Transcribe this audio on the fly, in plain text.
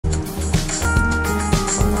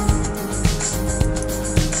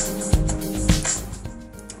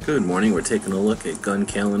Good morning. We're taking a look at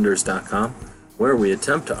guncalendars.com, where we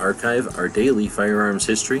attempt to archive our daily firearms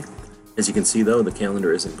history. As you can see, though, the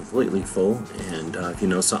calendar isn't completely full, and if you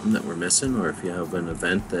know something that we're missing, or if you have an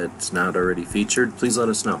event that's not already featured, please let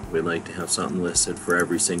us know. We'd like to have something listed for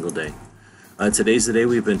every single day. Today's the day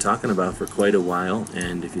we've been talking about for quite a while,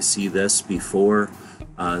 and if you see this before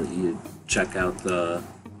you check out the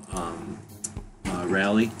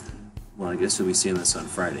rally, well, I guess we'll be seeing this on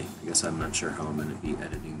Friday. I guess I'm not sure how I'm going to be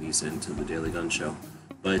editing these into the Daily Gun Show.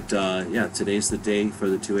 But yeah, today's the day for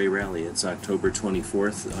the 2A rally. It's October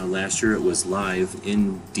 24th. Last year it was live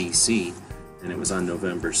in DC, and it was on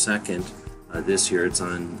November 2nd. This year it's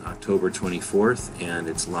on October 24th, and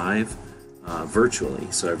it's live virtually,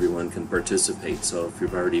 so everyone can participate. So if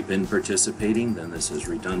you've already been participating, then this is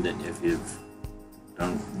redundant. If you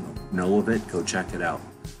don't know of it, go check it out.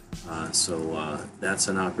 So that's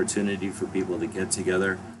an opportunity for people to get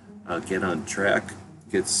together, get on track,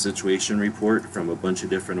 get the situation report from a bunch of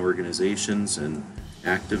different organizations and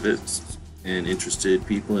activists and interested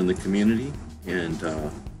people in the community, and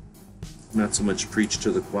not so much preach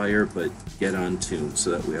to the choir, but get on tune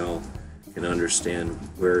so that we all can understand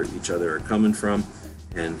where each other are coming from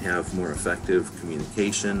and have more effective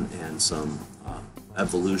communication and some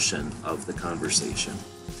evolution of the conversation.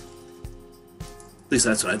 At least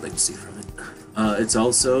that's what I'd like to see from it. It's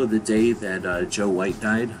also the day that Joe White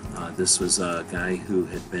died. This was a guy who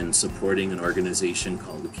had been supporting an organization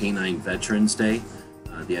called the Canine Veterans Day.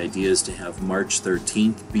 The idea is to have March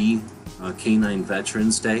 13th be Canine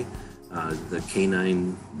Veterans Day. The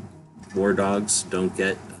canine war dogs don't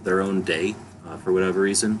get their own day for whatever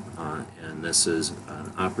reason, and this is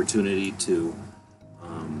an opportunity to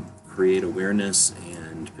create awareness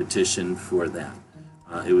and petition for that.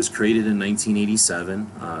 It was created in 1987.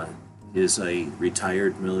 Is a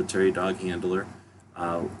retired military dog handler,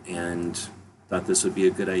 and thought this would be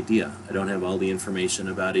a good idea. I don't have all the information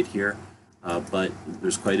about it here, but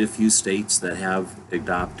there's quite a few states that have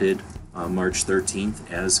adopted March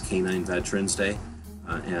 13th as Canine Veterans Day,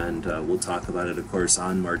 and we'll talk about it, of course,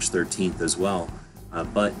 on March 13th as well.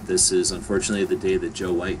 But this is unfortunately the day that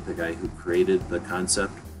Joe White, the guy who created the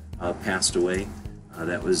concept, passed away.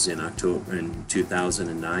 That was in October in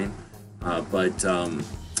 2009, but I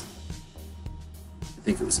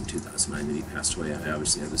think it was in 2009 that he passed away. I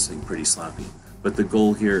obviously have this thing pretty sloppy. But the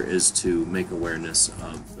goal here is to make awareness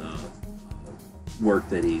of the work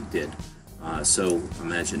that he did. So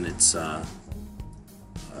imagine it's a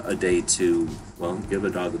day to, well, give a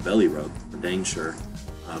dog a belly rub, for dang sure,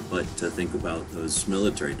 but to think about those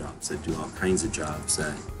military dogs that do all kinds of jobs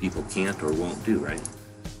that people can't or won't do, right?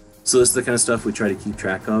 So this is the kind of stuff we try to keep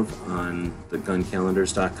track of on the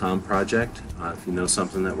guncalendars.com project. If you know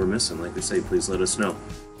something that we're missing, like I say, please let us know.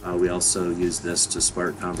 We also use this to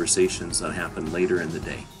spark conversations that happen later in the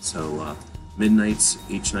day. So midnights,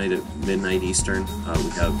 each night at midnight Eastern,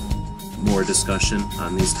 we have more discussion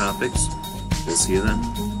on these topics. We'll see you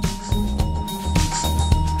then.